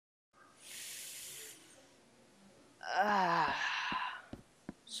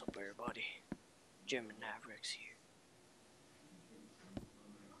GeminiRex here.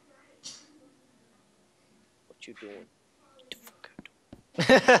 What you doing?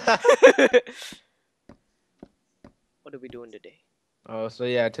 What are we doing today? Oh, so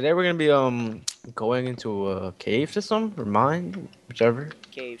yeah, today we're gonna be going into a cave system or mine, whichever.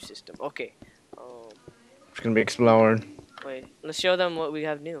 Cave system. Okay. We're gonna be exploring. Wait. Let's show them what we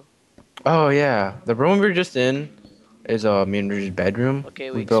have new. Oh yeah, the room we are just in is me and Ridge's bedroom. Okay,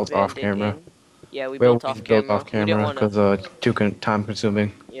 we We built off expanded camera. in. Yeah, we Well, built off we built camera. off We didn't camera want to. because it's too time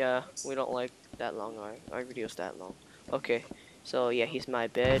consuming. Yeah, we don't like that long. Our videos that long. Okay. So yeah, here's my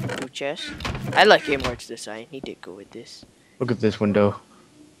bed, blue chest. I like Eymard's design. He did go with this. Look at this window.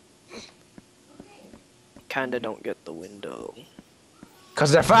 Kinda don't get the window.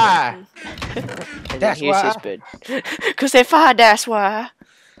 Cause they're fire. And That's then here's why. his bed. Cause they fire, that's why.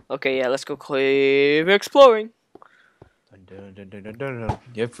 Okay, yeah, let's go cave exploring. Dun, dun, dun, dun, dun, dun.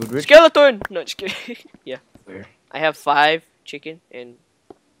 You have food, Rich? Skeleton! No, just kidding. Yeah. Where? I have 5 chicken and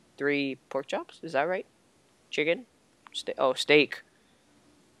 3 pork chops. Is that right? Chicken? Steak.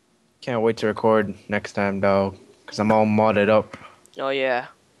 Can't wait to record next time, dog. Cause I'm all modded up. Oh, yeah.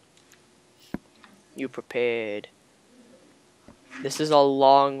 You prepared. This is a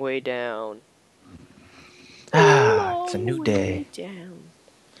long way down. It's a new day. Down.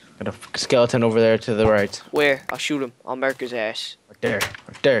 Got a skeleton over there to the right. Where? I'll shoot him. I'll mark his ass. Right there.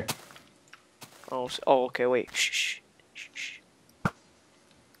 Right there. Oh, okay, wait. Shh.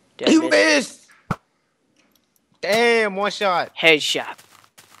 Did I You miss? missed! Damn, one shot. Headshot.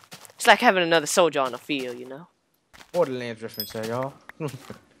 It's like having another soldier on the field, you know? Borderlands reference there, y'all.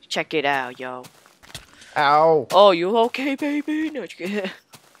 Check it out, yo. Ow. Oh, you okay, baby? No, just kidding.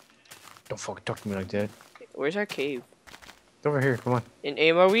 Don't fucking talk to me like that. Where's our cave? It's over here, come on. In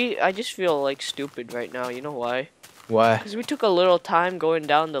I just feel like stupid right now. You know why? Why? Because we took a little time going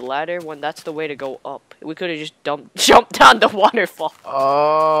down the ladder when that's the way to go up. We could have just jumped down the waterfall.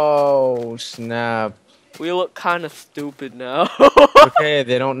 Oh, snap. We look kind of stupid now. Okay,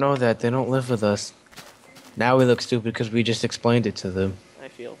 they don't know that. They don't live with us. Now we look stupid because we just explained it to them. I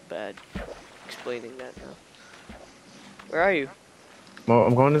feel bad explaining that now. Where are you? Well,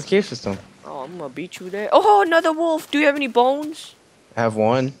 I'm going to the cave system. Oh, I'm gonna beat you there. Oh, another wolf. Do you have any bones? I have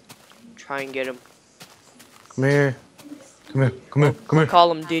one. Try and get him. Come here. Come here. Come here. Come here.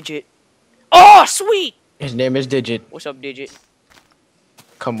 Call him Digit. Oh, sweet. His name is Digit. What's up, Digit?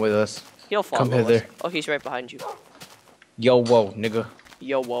 Come with us. He'll follow Come hither. us. Oh, he's right behind you. Yo, whoa, nigga.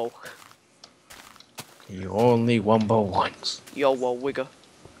 Yo, whoa. You only wumbo once. Yo, whoa, wigger.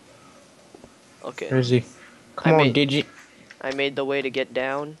 Okay. Where is he? Come on, Digit. I made the way to get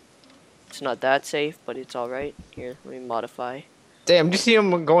down. It's not that safe, but it's alright. Here, let me modify. Damn, did you see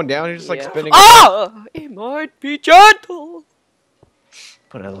him going down? He's just like spinning. Oh! It might be gentle!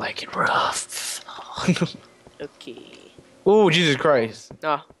 But I like it rough. Okay. Oh, Jesus Christ.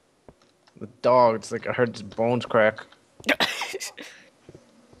 Ah. The dog, it's like I heard his bones crack.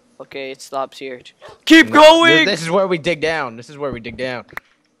 Okay, it stops here. Keep going! This is where we dig down. This is where we dig down.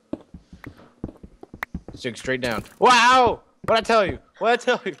 Let's dig straight down. Wow! What'd I tell you? What'd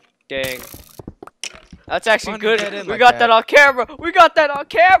I tell you? Dang. That's actually good. We like got that on camera. We got that on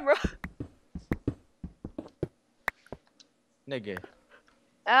camera. Nigga.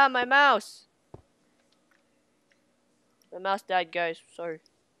 Ah, my mouse. My mouse died, guys. Sorry.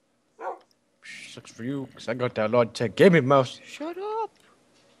 Sucks for you, because I got that Logitech gaming mouse. Shut up.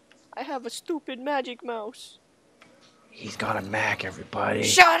 I have a stupid magic mouse. He's got a Mac, everybody.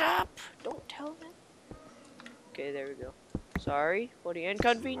 Shut up! Don't tell them. Okay, there we go. Sorry for the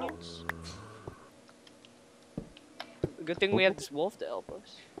inconvenience. Good thing we have this wolf to help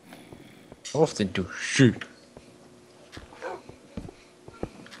us. Often do shit.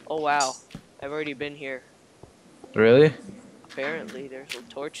 Oh wow, I've already been here. Really? Apparently, there's a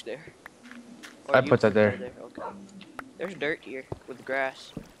torch there. I you put that there. Okay. There's dirt here with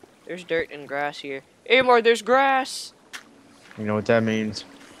grass. There's dirt and grass here. Eymard, there's grass! You know what that means?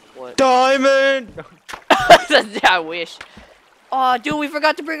 What? Diamond! I wish. Oh, dude, we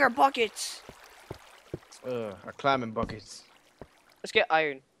forgot to bring our buckets. Our climbing buckets. Let's get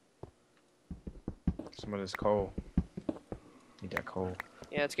iron. Some of this coal. Need that coal.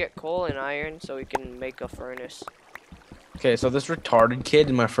 Yeah, let's get coal and iron so we can make a furnace. Okay, so this retarded kid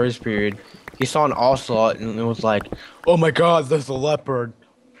in my first period, he saw an ocelot and it was like, oh my god, there's a leopard.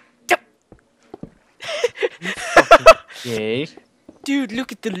 Yay. Dude,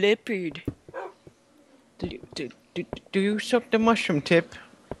 look at the leopard. Do you suck the mushroom tip?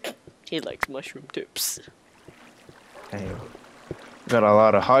 He likes mushroom tips. Hey, got a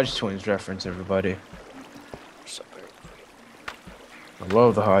lot of Hodge twins reference, everybody. Sorry. I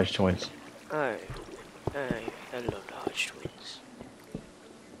love the Hodge twins. Alright. I love the Hodge twins.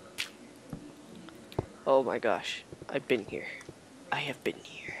 Oh my gosh, I've been here. I have been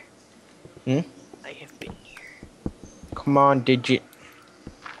here. Hmm? I have been here. Come on, Digit.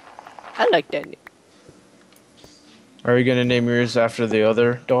 I like that name. Are you gonna name yours after the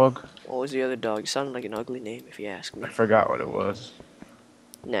other dog? What was the other dog? It sounded like an ugly name, if you ask me. I forgot what it was.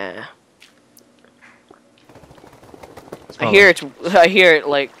 Nah. Oh. I hear it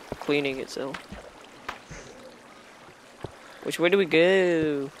like cleaning itself. Which way do we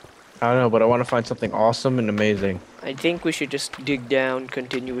go? I don't know, but I want to find something awesome and amazing. I think we should just dig down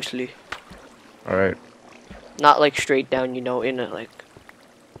continuously. Alright. Not like straight down, you know, in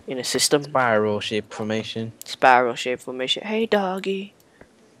a system. Spiral shape formation. Spiral shape formation. Hey doggy.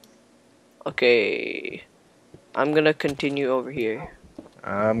 Okay. I'm gonna continue over here.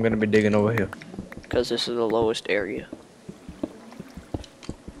 I'm gonna be digging over here. Because this is the lowest area.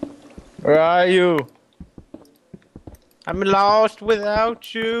 Where are you? I'm lost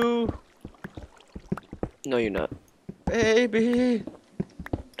without you. No, you're not. Baby.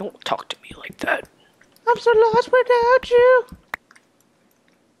 Don't talk to me like that. I'm so lost without you.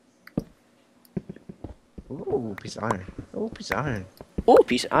 Ooh, piece of iron. Ooh, piece of iron. Oh,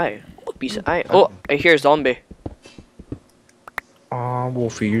 piece of iron. Oh, piece of iron. Oh, I hear a zombie. Aw,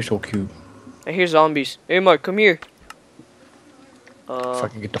 Wolfie, you're so cute. I hear zombies. Hey, Mark, come here. If I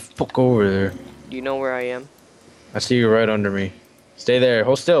can get the fuck over there. Do you know where I am? I see you right under me. Stay there.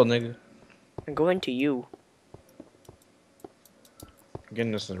 Hold still, nigga. I'm going to you. I'm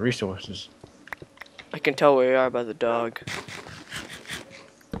getting us some resources. I can tell where you are by the dog.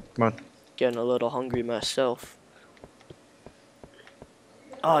 Come on. Getting a little hungry myself.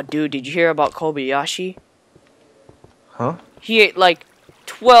 Oh, dude, did you hear about Kobayashi? Huh? He ate like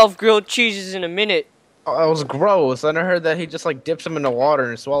 12 grilled cheeses in a minute. Oh, that was gross. And I heard that he just like dips them in the water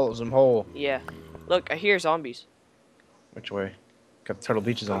and swallows them whole. Yeah. Look, I hear zombies. Which way? Got the Turtle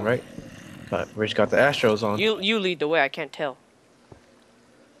Beaches on, right? But Rich got the Astros on. You lead the way, I can't tell.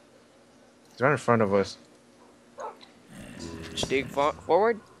 He's right in front of us. Just dig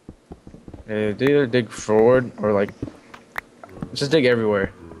forward. They either dig forward or like just dig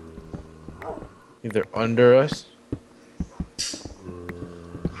everywhere. Either under us.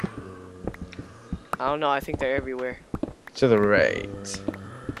 I don't know, I think they're everywhere. To the right.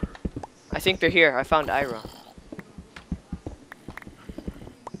 I think they're here. I found iron.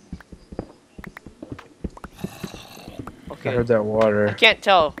 Okay. I heard that water. I can't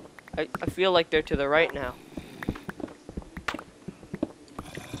tell. I feel like they're to the right now.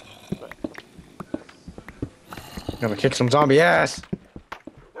 Gonna kick some zombie ass.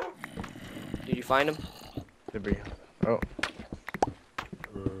 Did you find them? Could be. Oh.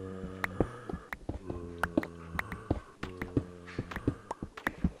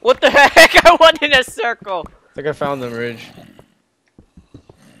 What the heck? I went in a circle. I think I found them, Ridge.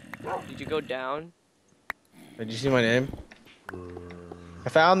 Did you go down? Did you see my name? I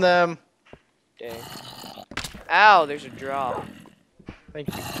found them. Dang. Ow, there's a drop. Thank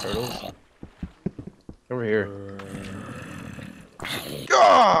you, turtles. Over here.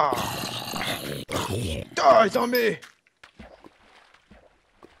 Ah! Die, zombie!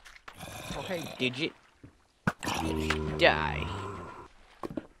 Oh, hey, Digit. Die.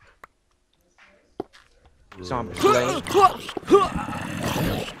 Zombie slain.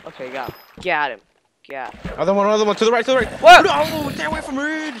 Okay, got him. Got him. Got him. Other one, to the right, Whoa! No, stay away from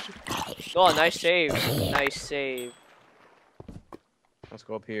Ridge! Oh, nice save. Nice save. Let's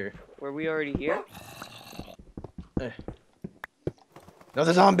go up here. Were we already here?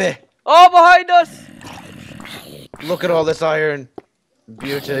 Another zombie! Oh, behind us! Look at all this iron.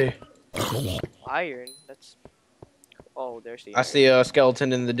 Beauty. Iron? That's... Oh, there's the I iron. see a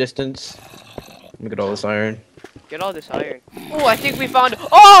skeleton in the distance. Look at all this iron. Get all this iron. Oh, I think we found...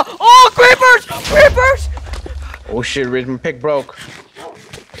 Oh! Oh, creepers! Creepers! Oh shit, Ridge, my pick broke.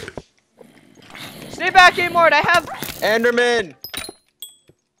 Stay back, Eymard. I have... Enderman!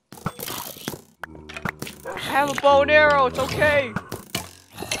 I have a bow and arrow. It's okay.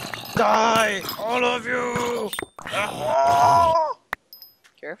 Die! All of you! Ah!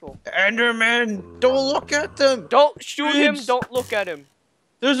 Careful. Enderman! Don't look at them! Don't shoot him. Ridge. Don't look at him.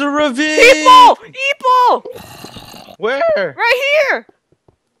 There's a ravine! Eeple! Eeple! Where? Right here!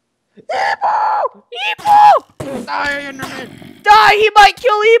 Eeple! Eeple! Die, Enderman! Die! He might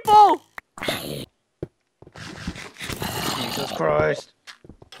kill Eeple! Jesus Christ.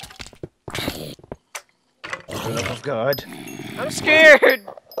 The love of God. I'm scared.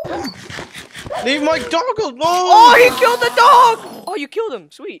 Leave my dog alone! Oh, he killed the dog! Oh, you killed him.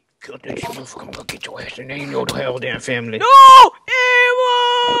 Sweet. Kill that shit, come go get your ass and ain't no hell damn family. No!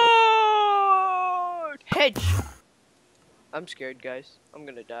 Eymard! Hedge. I'm scared, guys. I'm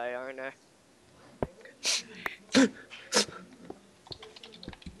gonna die, aren't I?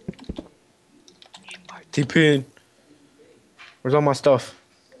 TP in. Where's all my stuff?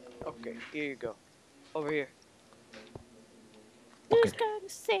 Okay, here you go. Over here. Okay. Who's gonna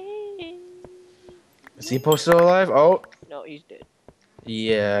say? Is he posted alive? Oh. No, he's dead.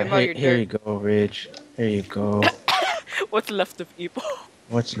 Yeah, Eymard, you're here dirt. you go, Ridge. Here you go. What's left of people?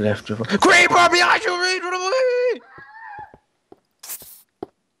 What's left of Creeper behind you, Ridge! Run away!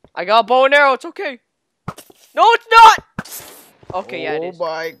 I got a bow and arrow. It's okay. No, it's not. Okay, yeah, it is. Oh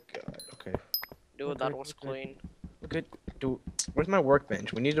my god. Okay. Dude, that was clean. Good. Dude, where's my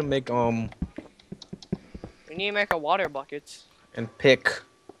workbench? We need to make We need to make a water buckets. and pick.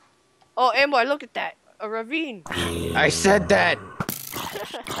 Oh, Eymard, look at that. A ravine. I said that.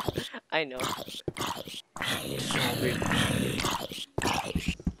 I know.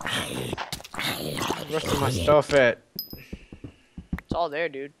 Where's the rest of my stuff at? It's all there,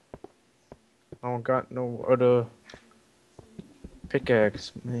 dude. I don't got no other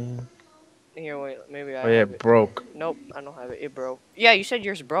pickaxe, man. Here, wait. Maybe I Oh yeah, have it it. broke. Nope, I don't have it. It broke. Yeah, you said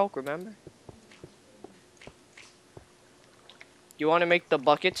yours broke, remember? You want to make the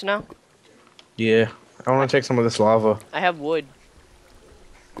buckets now? Yeah. I want to take some of this lava. I have wood.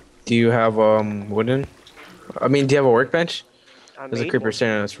 Do you have wooden? I mean, do you have a workbench? I There's a made creeper one.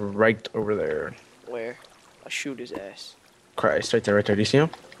 standing that's right over there. Where? I'll shoot his ass. Christ, right there, right there. Do you see him?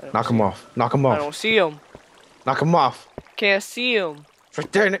 I don't Knock see him off. Knock him I off. don't see him. Knock him off. Can't see him. It's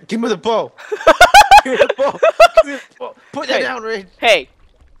right there. Give me the bow. Give me the bow. Give me the bow. Put that Hey. down, Ridge. Hey,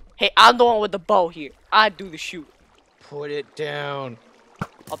 I'm the one with the bow here. I do the shoot. Put it down.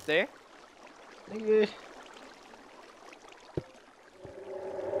 Up there? Nigga.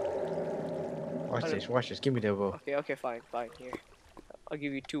 Watch this. Watch this. Give me the bow. Okay, fine, here. I'll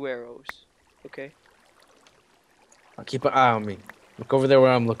give you 2 arrows. Okay? I'll keep an eye on me. Look over there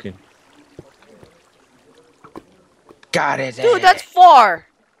where I'm looking. Got it. Dude, that's far!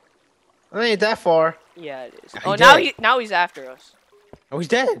 It ain't that far. Yeah, it is. He Oh, dead. now he's after us. Oh, he's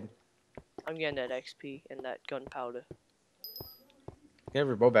dead. I'm getting that XP and that gunpowder. Give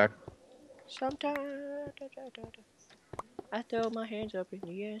your bow back. Sometimes I throw my hands up in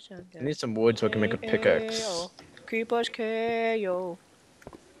the air. I need some wood so I can make a pickaxe. Creepers KO.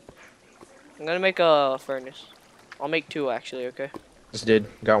 I'm gonna make a furnace. I'll make 2 actually, okay? Just did.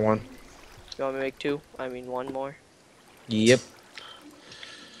 Got one. You want me to make 2? I mean 1 more. Yep.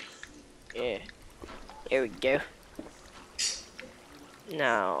 Yeah. There we go.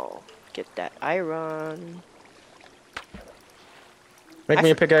 Now, get that iron. Make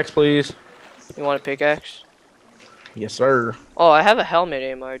me a pickaxe, please. You want a pickaxe? Yes, sir. Oh, I have a helmet,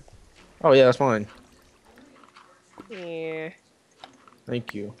 Eymard. Oh, yeah, that's fine. Yeah.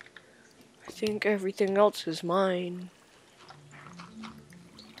 Thank you. I think everything else is mine.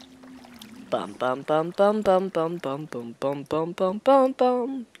 Bum bum bum bum bum bum bum bum bum bum bum bum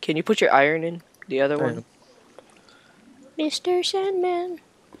bum. Can you put your iron in the other one? Mr. Sandman,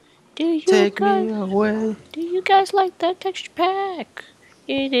 do you guys like that texture pack?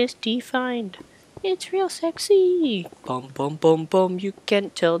 It is defined. It's real sexy. Bum bum bum bum. You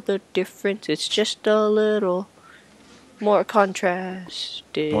can't tell the difference. It's just a little more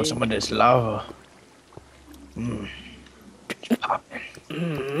contrasted. Want some of this lava? Mmm.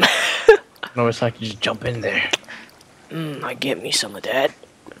 Poppin'. No, it's like you just jump in there. I get me some of that.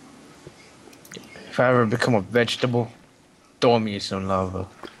 If I ever become a vegetable, throw me some lava.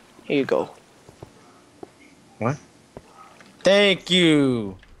 Here you go. What? Thank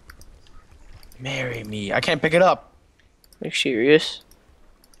you. Marry me. I can't pick it up. Are you serious?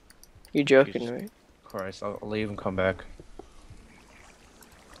 You're joking, right? Christ, I'll leave and come back.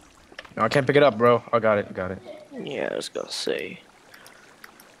 No, I can't pick it up, bro. I got it. Got it. Yeah, I was gonna say.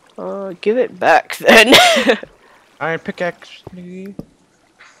 Give it back then. Iron pickaxe.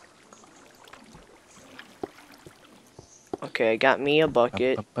 Okay, I got me a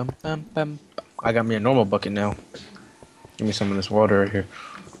bucket. I got me a normal bucket now. Give me some of this water right here.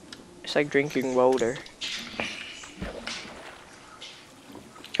 It's like drinking water.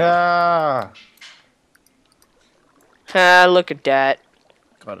 Ah! Ah, look at that.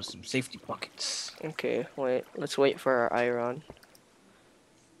 Got us some safety buckets. Okay, wait. Let's wait for our iron.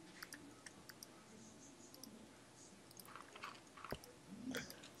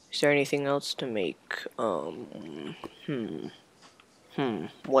 Is there anything else to make?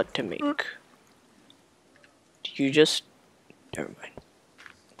 What to make? Do you just... Never mind.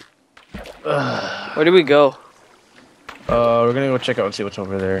 Where do we go? We're gonna go check out and see what's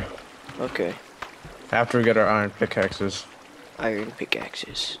over there. Okay. After we get our iron pickaxes. Iron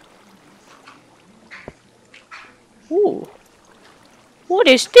pickaxes. Ooh. What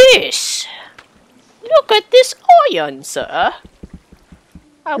is this? Look at this iron, sir.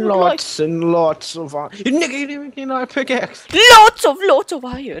 I would Lots and lots of iron. You nigga, you didn't even know a pickaxe. lots of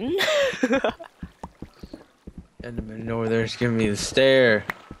iron. Enderman over there is giving me the stare.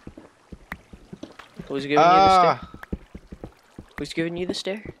 Who's giving you the stare? Who's giving you the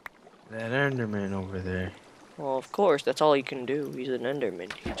stare? That Enderman over there. Well, of course, that's all he can do. He's an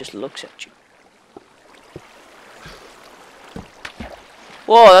Enderman. He just looks at you.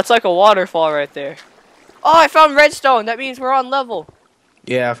 Whoa, that's like a waterfall right there. Oh, I found redstone. That means we're on level.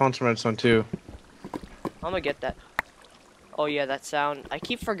 Yeah, I found some redstone too. I'm gonna get that. Oh yeah, that sound. I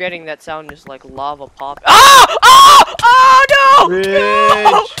keep forgetting that sound is like lava pop. Ah! Ah! Oh no! Ridge.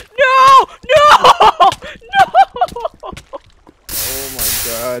 No! No! No! No! Oh my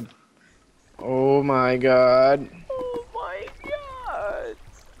god. Oh my god. Oh my god.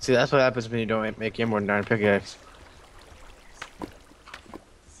 See, that's what happens when you don't make more than 9 pickaxe.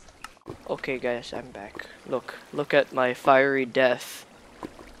 Okay, guys, I'm back. Look at my fiery death.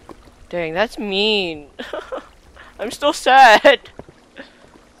 Dang, that's mean. I'm still sad.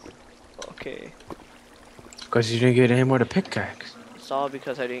 Okay. Because you didn't get any more to pickaxe. It's all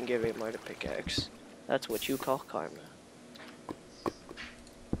because I didn't give Eymard a pickaxe. That's what you call karma.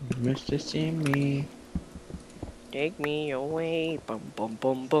 Mr. See me. Take me away. Bum bum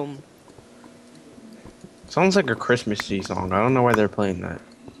bum bum. Sounds like a Christmassy song. I don't know why they're playing that.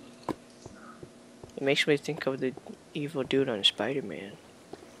 It makes me think of the evil dude on Spider-Man.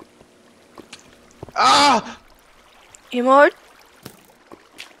 Ah! Eymard?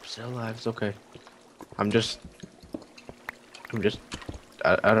 Still alive. It's okay. I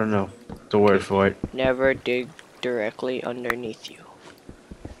don't know the word for it. Never dig directly underneath you.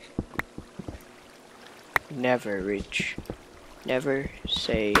 Never, Ridge. Never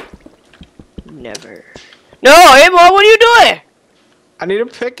say never. No, Eymard, what are you doing? I need a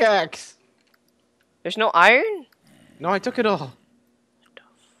pickaxe. There's no iron? No, I took it all.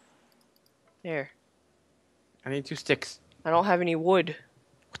 There. I need 2 sticks. I don't have any wood.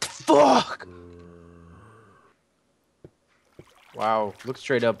 What the fuck? Wow, look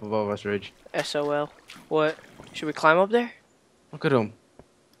straight up above us, Ridge. SOL. What? Should we climb up there? Look at them.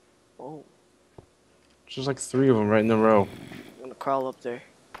 Oh, There's like 3 of them right in a row. I'm gonna crawl up there.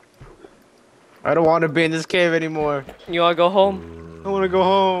 I don't want to be in this cave anymore. You wanna go home? I want to go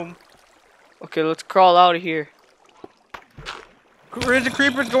home. Okay, let's crawl out of here. Ridge, the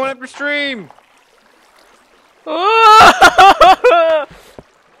creeper's going up the stream.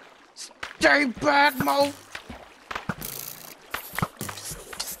 Stay back, Mo.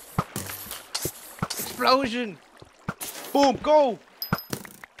 Explosion. Boom, go.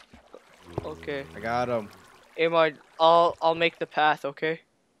 Okay. I got him. Eymard, I'll make the path, okay?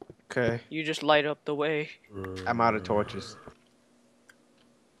 Okay. You just light up the way. I'm out of torches.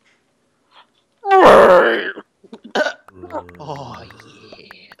 Oh,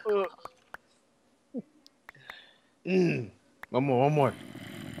 yeah. One more.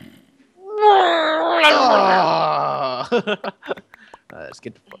 Oh. Let's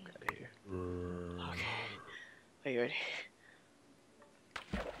get the fuck out of here. Okay. Are you ready?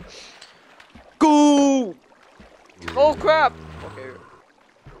 Go! Oh crap! Okay.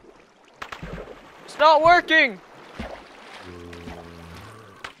 It's not working!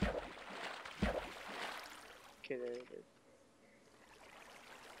 Okay, there it is.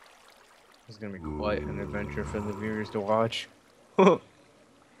 It's gonna be quite an adventure for the viewers to watch. Oh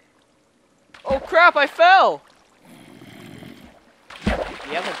crap, I fell! Do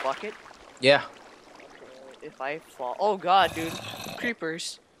you have a bucket? Yeah. If I fall. Oh god, dude.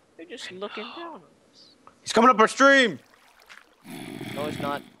 Creepers. They're just looking down on us. He's coming up our stream! No, he's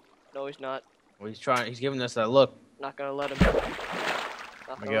not. No, he's not. Well, he's giving us that look. Not gonna let him.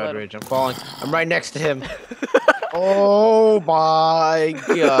 Oh my god, Ridge, I'm falling. I'm right next to him. Oh my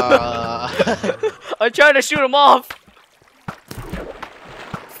god. I'm trying to shoot him off.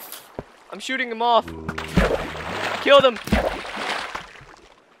 I'm shooting him off. Killed him.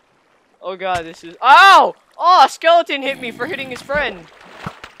 Oh god, this is. Ow! Oh, a skeleton hit me for hitting his friend.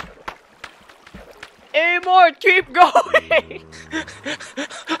 Eymard, keep going!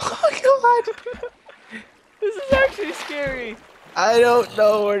 Oh my god. This is actually scary. I don't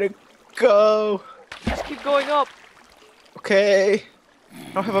know where to go. Just keep going up. Okay.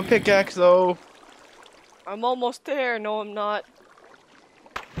 I don't have a pickaxe though. I'm almost there. No, I'm not.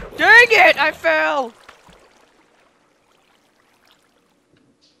 Dang it! I fell!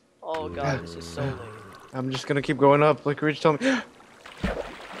 Oh god, this is so late. I'm just gonna keep going up like Ridge told me.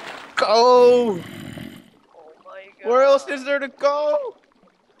 Go! Oh my god. Where else is there to go?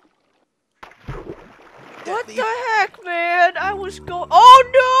 What the heck, man? I was going.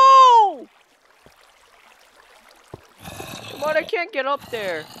 Oh no! Come on, I can't get up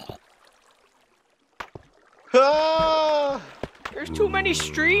there. Ah! There's too many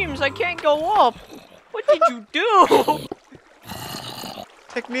streams. I can't go up. What did you do?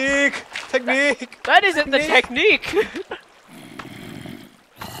 Technique! That isn't the technique.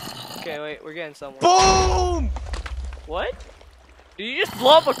 Okay, wait, we're getting somewhere. Boom! What? Did you just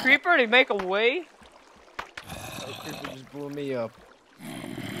blow up a creeper to make a way? That creeper just blew me up.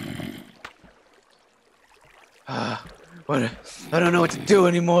 What? I don't know what to do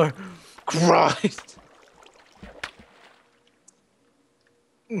anymore. Christ!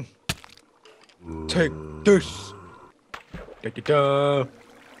 Take this. Da-da-da.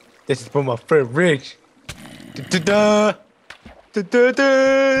 This is for my friend Ridge. Da-da-da.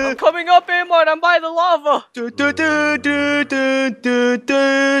 Da-da-da. I'm coming up, Eymard. I'm by the lava.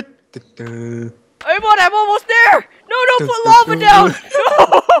 Da-da-da-da-da-da-da. Eymard, I'm almost there. No, don't put lava down.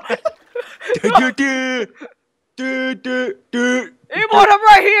 No. Eymard, I'm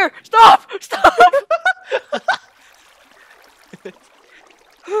right here. Stop.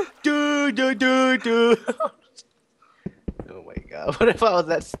 Oh my god, what if I was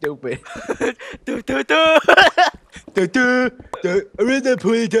that stupid? I'm gonna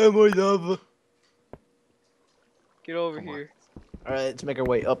put it down more lava. Get over here. Alright, let's make our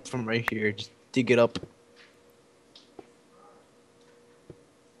way up from right here. Just dig it up.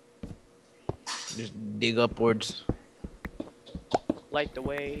 Just dig upwards. Light the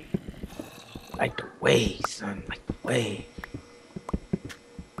way. Light the way, son. Light the way.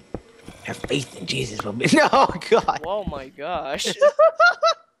 Have faith in Jesus, will be. No, God. Oh my gosh.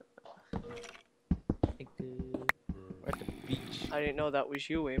 We're at the beach. I didn't know that was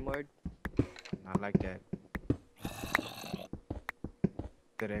you, Eymard. Not like that.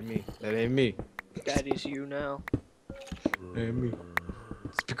 That ain't me. That ain't me. That is you now. That ain't me.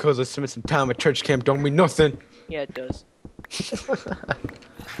 It's because I spent some time at church camp don't mean nothing. Yeah, it does.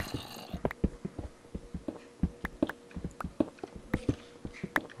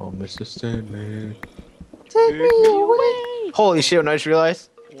 Oh, Mr. Sandman. Take me away. Holy shit, I just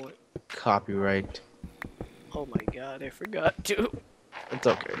realized. What? Copyright. Oh my god, I forgot to. It's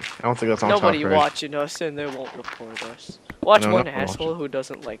okay. I don't think that's on Nobody copyright. watching us and they won't report us. Watch No, one not asshole watching. who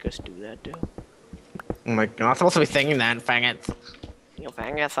doesn't like us do that, too. I'm like, you're not supposed to be thinking that, faggots. You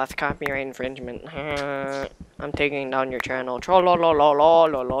faggots, that's copyright infringement. I'm taking down your channel.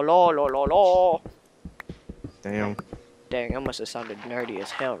 Trollolololololololololol. Damn. Dang, I must have sounded nerdy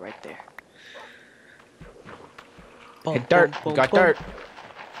as hell right there. Hit dirt. We got dirt.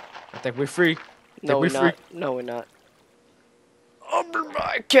 I think we're free. No, we're free. not. No, we're not. Oh,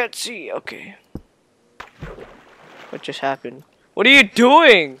 I can't see. Okay. What just happened? What are you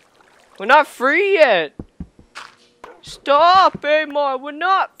doing? We're not free yet. Stop, Eymard. We're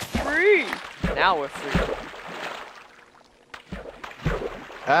not free. Now we're free.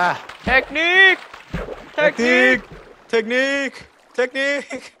 Ah. Technique. Technique. Technique.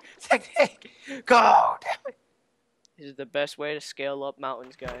 Go. This is the best way to scale up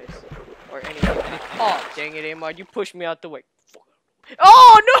mountains, guys. Or anything. Oh, dang it, Eymard. You pushed me out the way.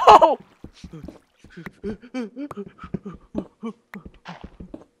 Oh, no!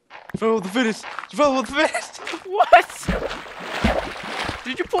 Follow the fittest. Follow the fittest. What?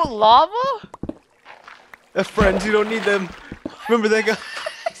 Did you put lava? That's friends. You don't need them. Remember that guy?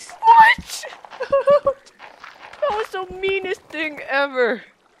 What? That was the meanest thing ever.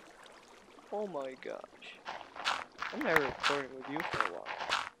 Oh my gosh. I'm never recording with you for a while.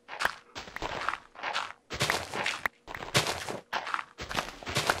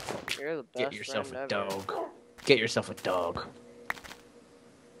 You're the best Get yourself friend a ever. dog. Get yourself a dog.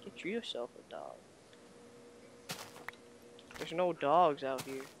 Get yourself a dog. There's no dogs out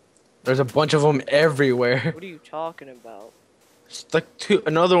here. There's a bunch of them everywhere. What are you talking about? It's like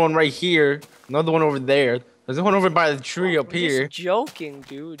another one right here. Another one over there. There's one over by the tree up I'm here. just joking,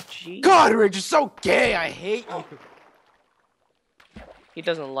 dude. Jeez. God, Ridge, you're so gay. I hate you. He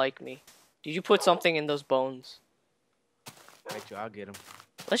doesn't like me. Did you put something in those bones? Wait, I'll get him.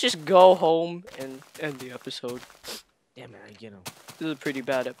 Let's just go home and end the episode. Damn it, I get him. This is a pretty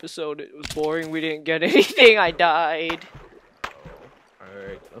bad episode. It was boring. We didn't get anything. I died.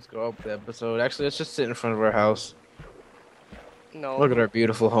 Alright, let's go up the episode. Actually, let's just sit in front of our house. No. Look at our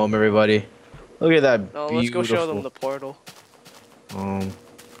beautiful home, everybody. Look at that No, beautiful... let's go show them the portal.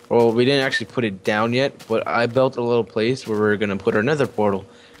 Well, we didn't actually put it down yet, but I built a little place where we're gonna put our nether portal.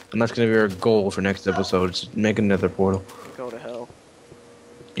 And that's gonna be our goal for next episode, is make a nether portal. Go to hell.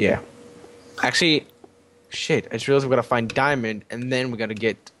 Yeah. Actually, shit, I just realized we gotta find diamond, and then we gotta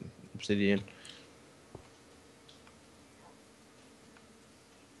get obsidian.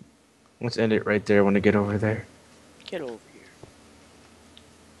 Let's end it right there when I get over there. Get over here.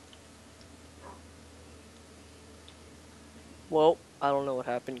 Well, I don't know what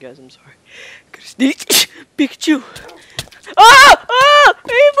happened, guys. I'm sorry. Could sneak Pikachu. Ah! Ah!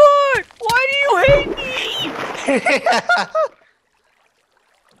 Eymard! Why do you hate me?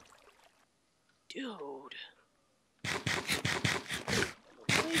 Dude.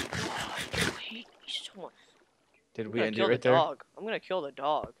 You hate me so much. Did we end it right there? Dog. I'm gonna kill the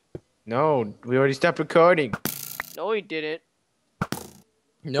dog. No, we already stopped recording. No, he didn't.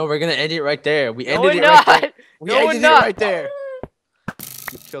 No, we're gonna end it right there. We No, ended it we're right there. not. We No, we're ended it not. right there.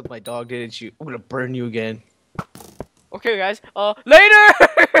 You killed my dog, didn't you? I'm gonna burn you again. Okay, guys. Later.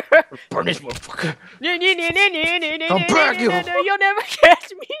 Burn this motherfucker. Come back, you. You'll never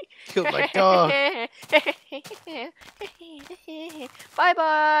catch me. Killed my dog. Bye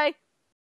bye.